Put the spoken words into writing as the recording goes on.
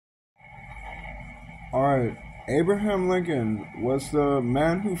Alright, Abraham Lincoln was the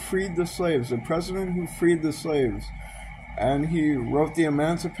man who freed the slaves, the president who freed the slaves, and he wrote the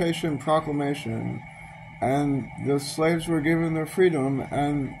Emancipation Proclamation, and the slaves were given their freedom,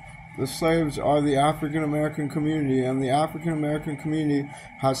 and the slaves are the African American community, and the African American community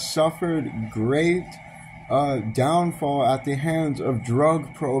has suffered great downfall at the hands of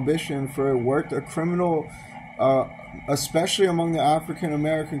drug prohibition, for it worked a criminal, especially among the African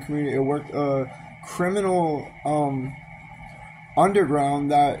American community, it worked a criminal underground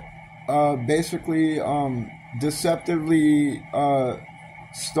that basically deceptively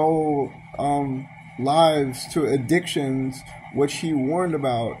stole lives to addictions, which he warned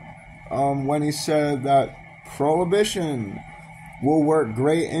about when he said that prohibition will work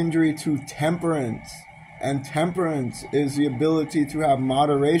great injury to temperance, and temperance is the ability to have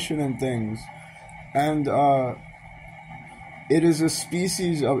moderation in things, and it is a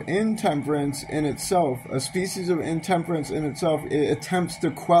species of intemperance in itself. A species of intemperance in itself. It attempts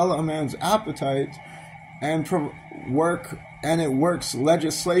to quell a man's appetite and it works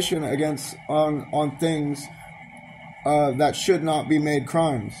legislation against on things that should not be made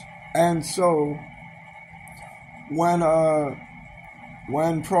crimes. And so when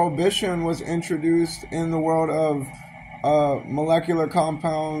prohibition was introduced in the world of molecular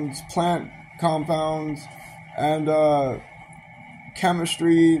compounds, plant compounds, and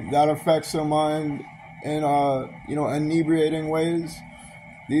chemistry that affects the mind in inebriating ways,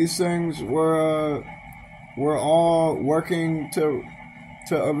 these things were all working to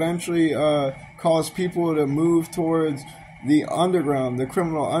eventually cause people to move towards the underground, the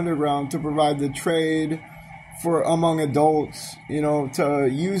criminal underground, to provide the trade for among adults, to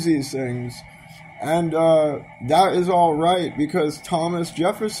use these things. And that is all right, because Thomas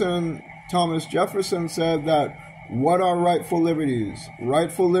Jefferson said that, what are rightful liberties?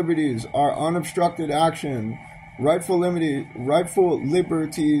 Rightful liberties are unobstructed action. Rightful liberties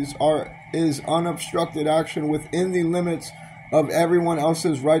is unobstructed action within the limits of everyone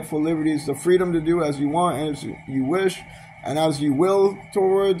else's rightful liberties. The freedom to do as you want and as you wish and as you will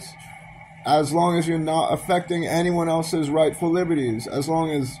towards, as long as you're not affecting anyone else's rightful liberties, as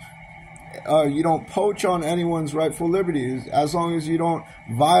long as you don't poach on anyone's rightful liberties, as long as you don't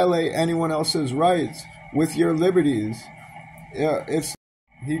violate anyone else's rights with your liberties.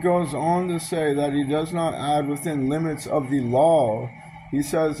 He goes on to say that he does not add within limits of the law. He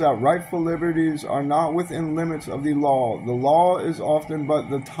says that rightful liberties are not within limits of the law. The law is often but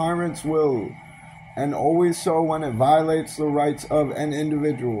the tyrant's will, and always so when it violates the rights of the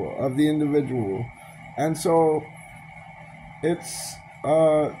individual. And so it's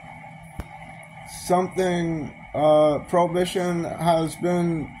something, prohibition has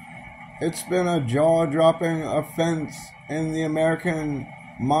been, it's been a jaw-dropping offense in the American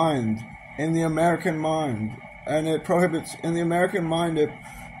mind, and it prohibits, in the American mind, it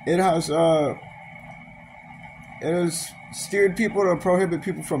has steered people to prohibit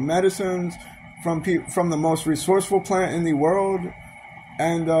people from medicines, from the most resourceful plant in the world,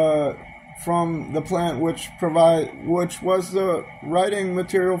 and from the plant which was the writing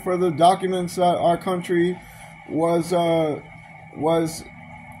material for the documents that our country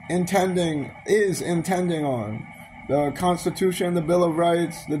is intending on. The Constitution, the Bill of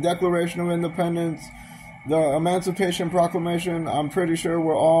Rights, the Declaration of Independence, the Emancipation Proclamation, I'm pretty sure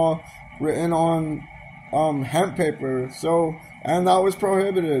were all written on hemp paper. So, and that was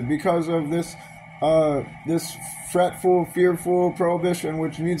prohibited because of this fretful, fearful prohibition,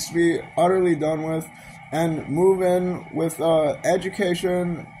 which needs to be utterly done with, and move in with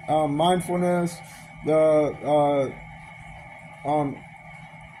education, mindfulness,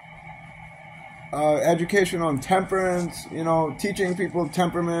 education on temperance, teaching people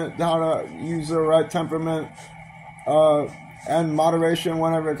temperament, how to use the right temperament, and moderation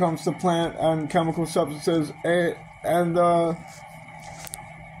whenever it comes to plant and chemical substances, and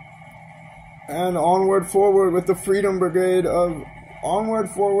onward forward with the Freedom Brigade of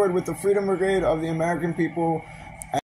the American people,